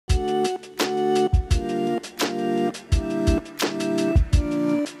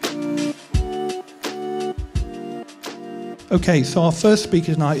Okay, so our first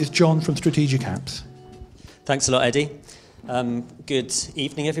speaker tonight is John from Strategic Apps. Thanks a lot, Eddie. Good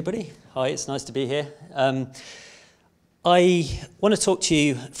evening, everybody. Hi, it's nice to be here. I want to talk to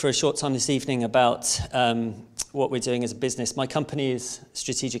you for a short time this evening about what we're doing as a business. My company is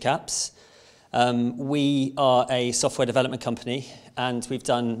Strategic Apps. We are a software development company, and we've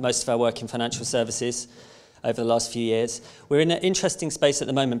done most of our work in financial services over the last few years. We're in an interesting space at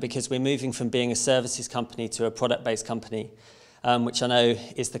the moment because we're moving from being a services company to a product-based company, which I know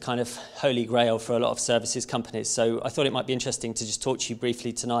is the kind of holy grail for a lot of services companies. So I thought it might be interesting to just talk to you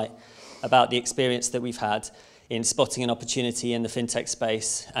briefly tonight about the experience that we've had in spotting an opportunity in the fintech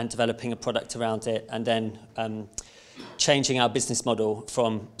space and developing a product around it, and then changing our business model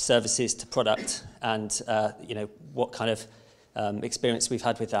from services to product, and what kind of experience we've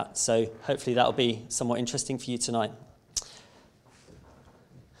had with that. So hopefully that'll be somewhat interesting for you tonight.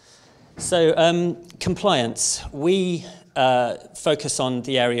 So compliance. We focus on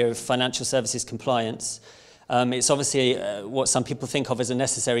the area of financial services compliance. It's obviously what some people think of as a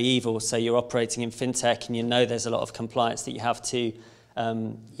necessary evil. So you're operating in fintech and you know there's a lot of compliance that you have to,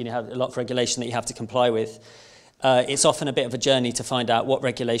 have a lot of regulation that you have to comply with. It's often a bit of a journey to find out what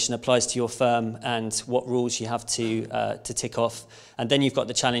regulation applies to your firm and what rules you have to tick off. And then you've got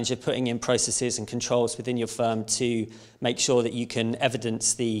the challenge of putting in processes and controls within your firm to make sure that you can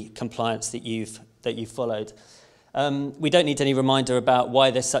evidence the compliance that you've followed. We don't need any reminder about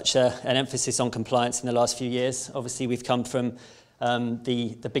why there's such an emphasis on compliance in the last few years. Obviously, we've come from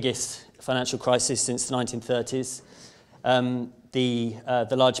the biggest financial crisis since the 1930s.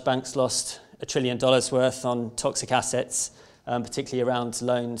 The large banks lost $1 trillion worth on toxic assets, particularly around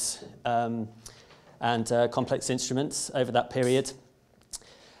loans and complex instruments over that period.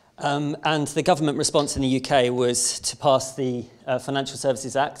 And the government response in the UK was to pass the Financial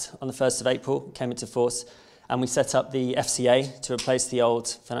Services Act on the 1st of April, came into force, and we set up the FCA to replace the old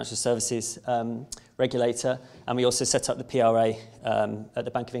financial services regulator, and we also set up the PRA at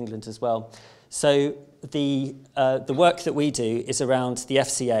the Bank of England as well. So the work that we do is around the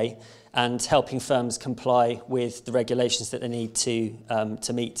FCA and helping firms comply with the regulations that they need to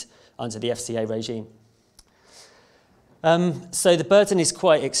meet under the FCA regime. So the burden is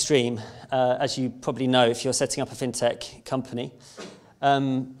quite extreme, as you probably know if you're setting up a fintech company.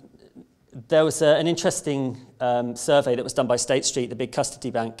 There was an interesting survey that was done by State Street, the big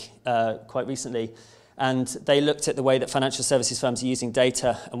custody bank, quite recently, and they looked at the way that financial services firms are using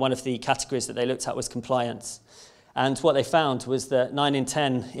data, and one of the categories that they looked at was compliance. And what they found was that 9 in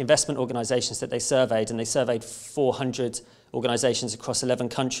 10 investment organisations that they surveyed, and they surveyed 400 organisations across 11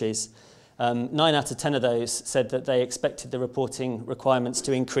 countries, 9 out of 10 of those said that they expected the reporting requirements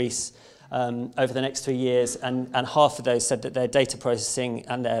to increase over the next 3 years, and half of those said that their data processing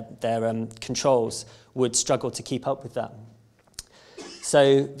and their controls would struggle to keep up with that.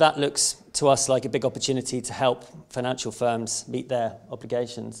 So that looks to us like a big opportunity to help financial firms meet their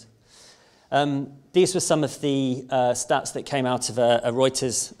obligations. These were some of the stats that came out of a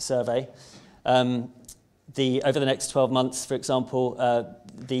Reuters survey. Over the next 12 months, for example,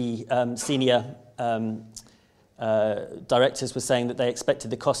 the senior directors were saying that they expected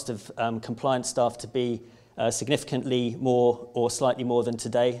the cost of compliance staff to be significantly more or slightly more than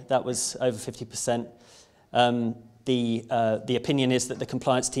today. That was over 50%. The opinion is that the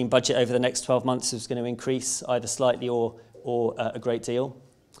compliance team budget over the next 12 months is going to increase either slightly or a great deal.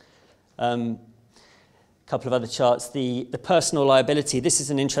 A couple of other charts. The personal liability, this is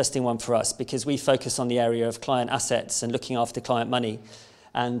an interesting one for us because we focus on the area of client assets and looking after client money.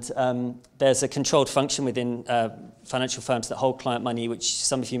 And there's a controlled function within financial firms that hold client money, which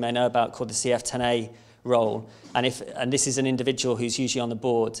some of you may know about, called the CF10A role. And this is an individual who's usually on the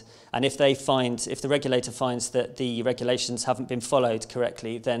board. And if the regulator finds that the regulations haven't been followed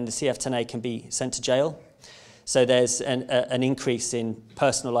correctly, then the CF10A can be sent to jail. So there's an increase in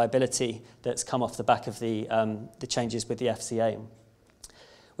personal liability that's come off the back of the changes with the FCA,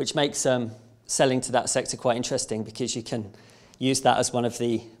 which makes selling to that sector quite interesting because you can use that as one of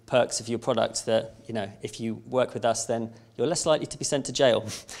the perks of your product that, if you work with us, then you're less likely to be sent to jail,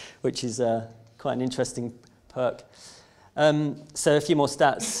 which is quite an interesting perk. So a few more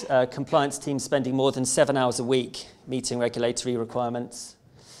stats. Compliance team spending more than 7 hours a week meeting regulatory requirements.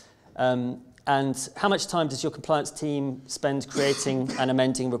 And how much time does your compliance team spend creating and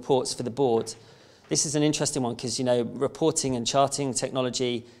amending reports for the board? This is an interesting one because, reporting and charting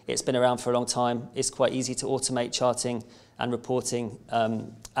technology, it's been around for a long time. It's quite easy to automate charting and reporting.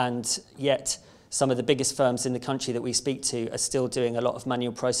 And yet, some of the biggest firms in the country that we speak to are still doing a lot of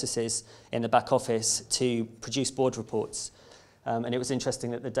manual processes in the back office to produce board reports. And it was interesting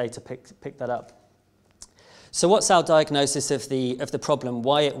that the data picked that up. So what's our diagnosis of the problem?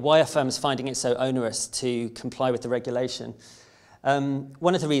 Why are firms finding it so onerous to comply with the regulation?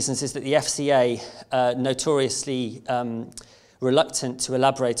 One of the reasons is that the FCA notoriously reluctant to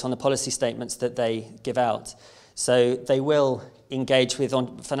elaborate on the policy statements that they give out. So they will engage with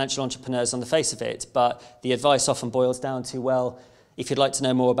financial entrepreneurs on the face of it, but the advice often boils down to, well, if you'd like to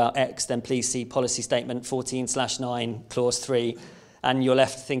know more about X, then please see policy statement 14/9, clause 3. And you're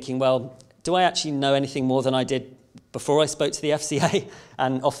left thinking, well, do I actually know anything more than I did before I spoke to the FCA?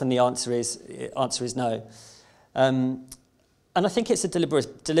 And often the answer is no. And I think it's a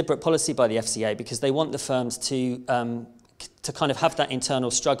deliberate policy by the FCA because they want the firms to kind of have that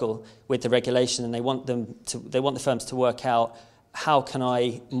internal struggle with the regulation, and they want the firms to work out, how can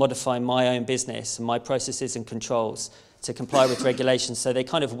I modify my own business and my processes and controls to comply with regulations. So they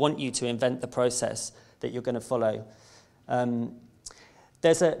kind of want you to invent the process that you're going to follow.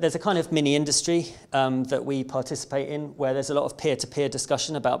 There's a kind of mini industry that we participate in where there's a lot of peer-to-peer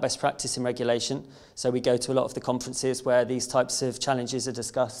discussion about best practice in regulation. So we go to a lot of the conferences where these types of challenges are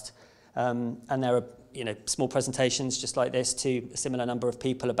discussed, and there are small presentations just like this to a similar number of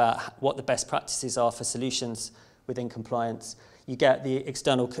people about what the best practices are for solutions within compliance. You get the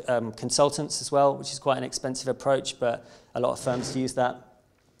external consultants as well, which is quite an expensive approach, but a lot of firms use that.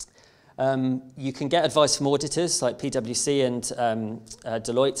 You can get advice from auditors like PwC and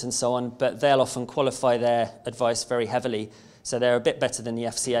Deloitte and so on, but they'll often qualify their advice very heavily. So they're a bit better than the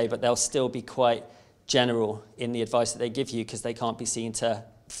FCA, but they'll still be quite general in the advice that they give you because they can't be seen to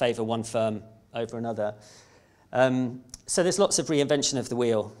favour one firm over another. So there's lots of reinvention of the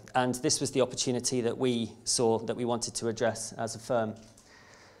wheel, and this was the opportunity that we saw that we wanted to address as a firm.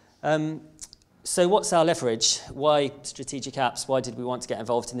 So what's our leverage? Why strategic apps? Why did we want to get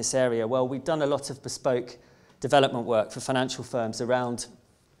involved in this area? Well, we've done a lot of bespoke development work for financial firms around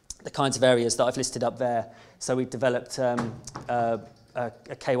the kinds of areas that I've listed up there. So we've developed a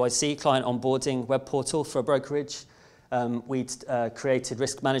KYC, client onboarding web portal for a brokerage. We'd created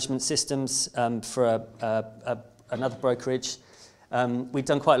risk management systems for another brokerage. We've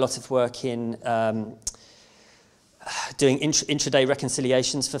done quite a lot of work in doing intraday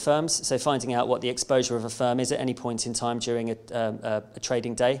reconciliations for firms, so finding out what the exposure of a firm is at any point in time during a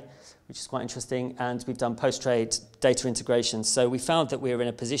trading day, which is quite interesting. And we've done post-trade data integration. So we found that we were in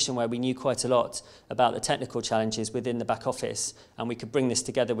a position where we knew quite a lot about the technical challenges within the back office, and we could bring this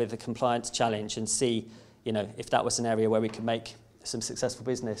together with the compliance challenge and see, if that was an area where we could make some successful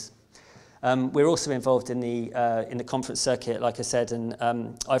business. We're also involved in the conference circuit, like I said, and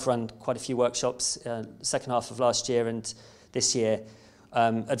I've run quite a few workshops second half of last year and this year,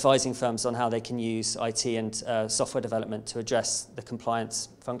 advising firms on how they can use IT and software development to address the compliance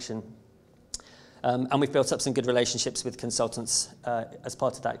function. And we've built up some good relationships with consultants as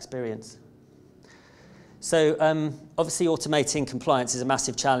part of that experience. So obviously automating compliance is a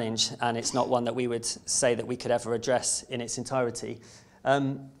massive challenge, and it's not one that we would say that we could ever address in its entirety.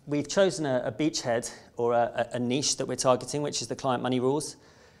 We've chosen a beachhead or a niche that we're targeting, which is the client money rules.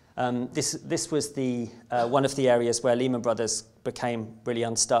 This was one of the areas where Lehman Brothers became really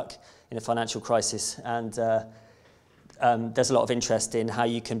unstuck in the financial crisis, and there's a lot of interest in how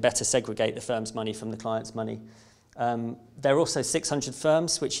you can better segregate the firm's money from the client's money. There are also 600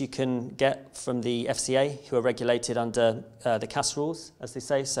 firms which you can get from the FCA who are regulated under the CAS rules, as they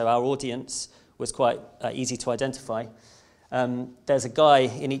say, so our audience was quite easy to identify. There's a guy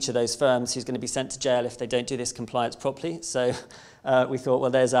in each of those firms who's going to be sent to jail if they don't do this compliance properly. So we thought, well,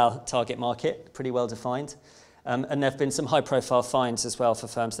 there's our target market, pretty well defined. And there have been some high-profile fines as well for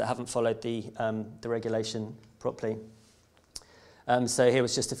firms that haven't followed the regulation properly. So here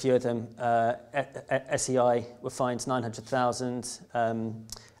was just a few of them. SEI were fined 900,000.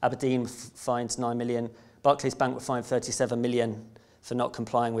 Aberdeen fined 9 million. Barclays Bank were fined 37 million for not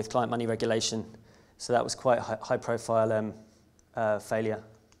complying with client money regulation. So that was quite a high-profile failure.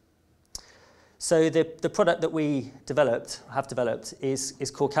 So the product that we have developed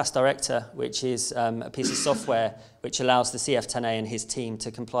is called CAS Director, which is a piece of software which allows the CF10A and his team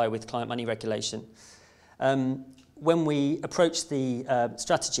to comply with client money regulation. When we approached the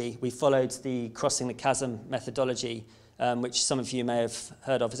strategy, we followed the Crossing the Chasm methodology, which some of you may have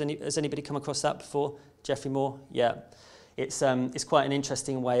heard of. Has anybody come across that before? Geoffrey Moore? Yeah. It's quite an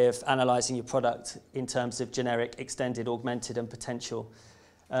interesting way of analysing your product in terms of generic, extended, augmented and potential.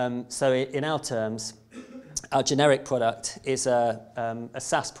 So in our terms, our generic product is a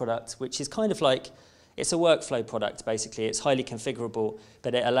SaaS product, which is kind of like, it's a workflow product basically. It's highly configurable,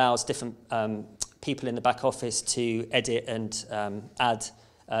 but it allows different people in the back office to edit and add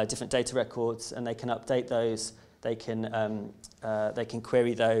different data records, and they can update those, they can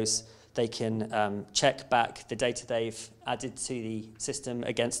query those, they can check back the data they've added to the system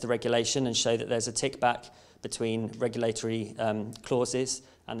against the regulation and show that there's a tick back between regulatory clauses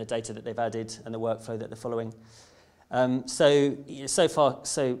and the data that they've added and the workflow that they're following. So far,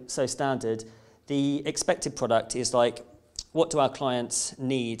 so standard. The expected product is like, what do our clients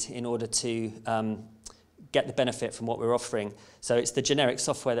need in order to get the benefit from what we're offering? So it's the generic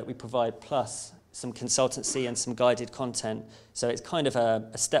software that we provide plus some consultancy and some guided content. So it's kind of a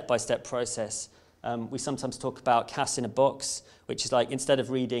step-by-step process. We sometimes talk about CAS in a box, which is like, instead of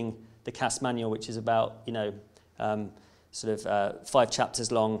reading the CAS manual, which is about, 5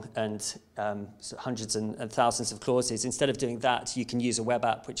 chapters long and hundreds and thousands of clauses. Instead of doing that, you can use a web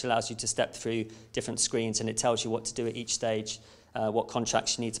app which allows you to step through different screens, and it tells you what to do at each stage, what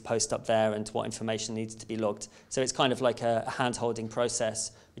contracts you need to post up there and what information needs to be logged. So it's kind of like a hand-holding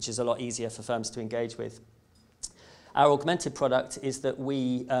process, which is a lot easier for firms to engage with. Our augmented product is that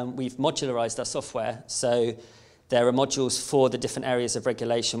we've modularized our software. So there are modules for the different areas of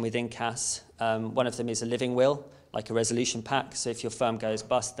regulation within CAS. One of them is a living will, like a resolution pack. So if your firm goes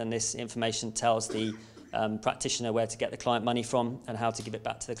bust, then this information tells the practitioner where to get the client money from and how to give it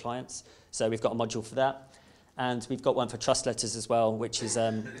back to the clients. So we've got a module for that. And we've got one for trust letters as well, which is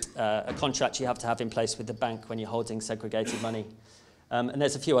a contract you have to have in place with the bank when you're holding segregated money. And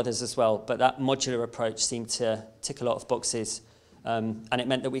there's a few others as well, but that modular approach seemed to tick a lot of boxes. And it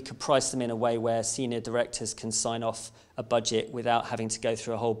meant that we could price them in a way where senior directors can sign off a budget without having to go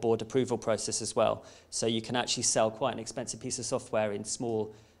through a whole board approval process as well. So you can actually sell quite an expensive piece of software in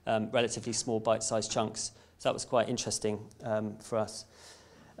small, relatively small bite-sized chunks. So that was quite interesting for us.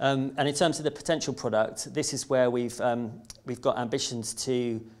 And in terms of the potential product, this is where we've got ambitions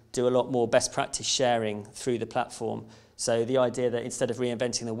to do a lot more best practice sharing through the platform. So the idea that instead of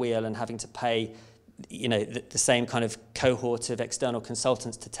reinventing the wheel and having to pay the same kind of cohort of external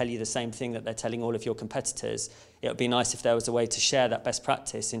consultants to tell you the same thing that they're telling all of your competitors, it would be nice if there was a way to share that best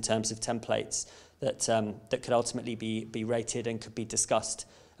practice in terms of templates that could ultimately be rated and could be discussed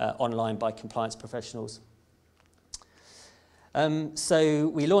online by compliance professionals. So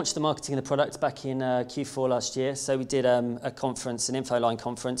we launched the marketing of the product back in Q4 last year. So we did a conference, an InfoLine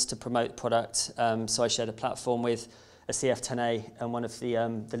conference, to promote the product. So I shared a platform with a CF10A and one of the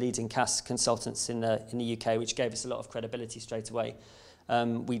leading CAS consultants in the UK, which gave us a lot of credibility straight away.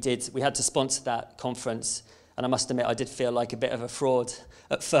 We had to sponsor that conference, and I must admit I did feel like a bit of a fraud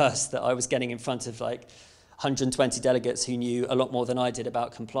at first, that I was getting in front of like 120 delegates who knew a lot more than I did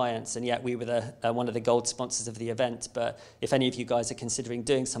about compliance, and yet we were one of the gold sponsors of the event. But if any of you guys are considering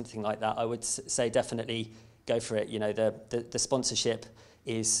doing something like that, I would say definitely go for it. The sponsorship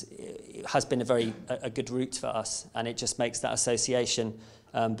has been a good route for us, and it just makes that association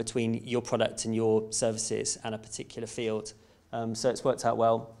between your product and your services and a particular field. So it's worked out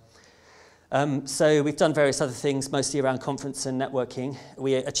well. So we've done various other things, mostly around conference and networking.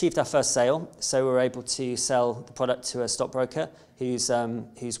 We achieved our first sale, so we were able to sell the product to a stockbroker who's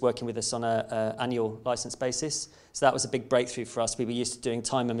working with us on an annual license basis. So that was a big breakthrough for us. We were used to doing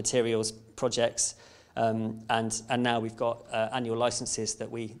time and materials projects, and now we've got annual licenses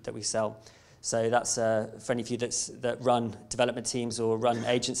that we sell. So that's for any of you that run development teams or run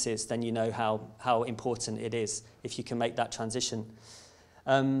agencies, then you know how important it is if you can make that transition.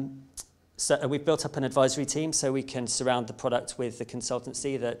 So we've built up an advisory team so we can surround the product with the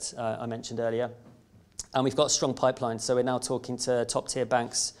consultancy that I mentioned earlier. And we've got a strong pipeline. So we're now talking to top-tier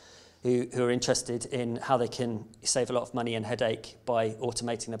banks who are interested in how they can save a lot of money and headache by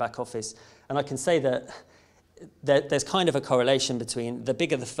automating the back office. And I can say that there's kind of a correlation between the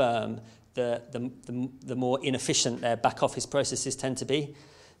bigger the firm, the more inefficient their back office processes tend to be.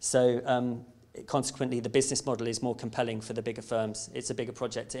 So consequently, the business model is more compelling for the bigger firms. It's a bigger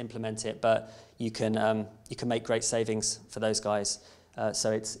project to implement it, but you can make great savings for those guys.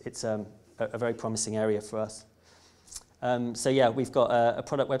 So it's a very promising area for us. So yeah, we've got a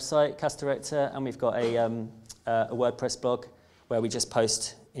product website, CAS Director, and we've got a WordPress blog where we just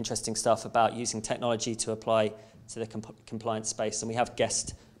post interesting stuff about using technology to apply to the compliance space. And we have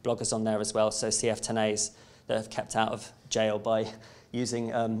guest bloggers on there as well, so CF10As that have kept out of jail by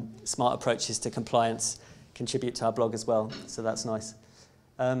using smart approaches to compliance contribute to our blog as well. So that's nice.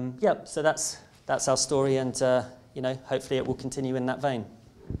 Yeah, so that's our story, and hopefully it will continue in that vein.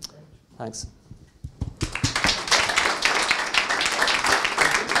 Thanks.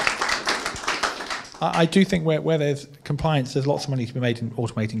 I do think where there's compliance, there's lots of money to be made in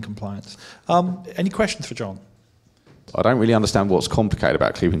automating compliance. Any questions for John? I don't really understand what's complicated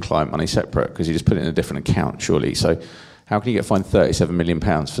about keeping client money separate, because you just put it in a different account, surely. So how can you get fined £37 million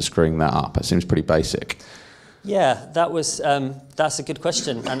for screwing that up? It seems pretty basic. Yeah, that's a good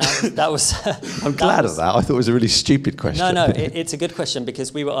question, and that was. I'm glad of that. I thought it was a really stupid question. No, it's a good question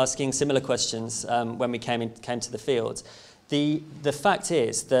because we were asking similar questions when we came to the field. The fact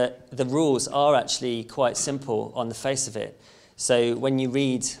is that the rules are actually quite simple on the face of it. So when you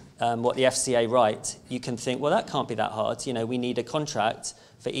read what the FCA write, you can think, well, that can't be that hard. You know, we need a contract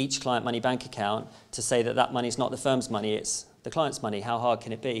for each client money bank account to say that that money is not the firm's money, it's the client's money. How hard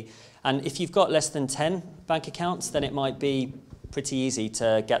can it be? And if you've got less than 10 bank accounts, then it might be pretty easy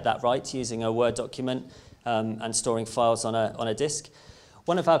to get that right using a Word document and storing files on a disk.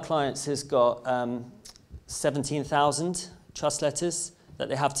 One of our clients has got 17,000 trust letters that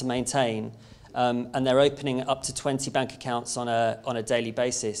they have to maintain, and they're opening up to 20 bank accounts on a daily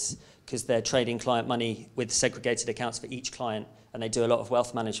basis because they're trading client money with segregated accounts for each client, and they do a lot of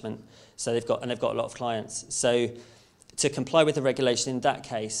wealth management. So they've got a lot of clients. So to comply with the regulation in that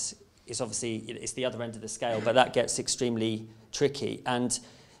case is obviously, it's the other end of the scale, but that gets extremely tricky. And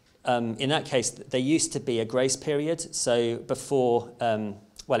in that case, there used to be a grace period. So before,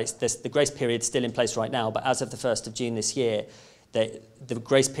 the grace period is still in place right now, but as of the 1st of June this year, the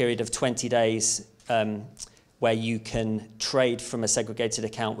grace period of 20 days where you can trade from a segregated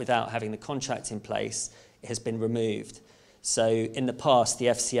account without having the contract in place has been removed. So in the past, the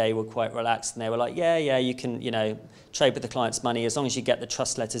FCA were quite relaxed and they were like, yeah, you can, trade with the client's money. As long as you get the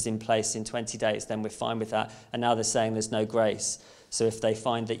trust letters in place in 20 days, then we're fine with that. And now they're saying there's no grace. So if they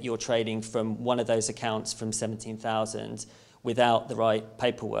find that you're trading from one of those accounts from 17,000 without the right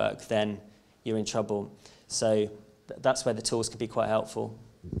paperwork, then you're in trouble. So that's where the tools can be quite helpful.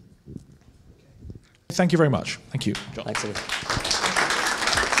 Thank you very much. Thank you, John. Thanks, everyone.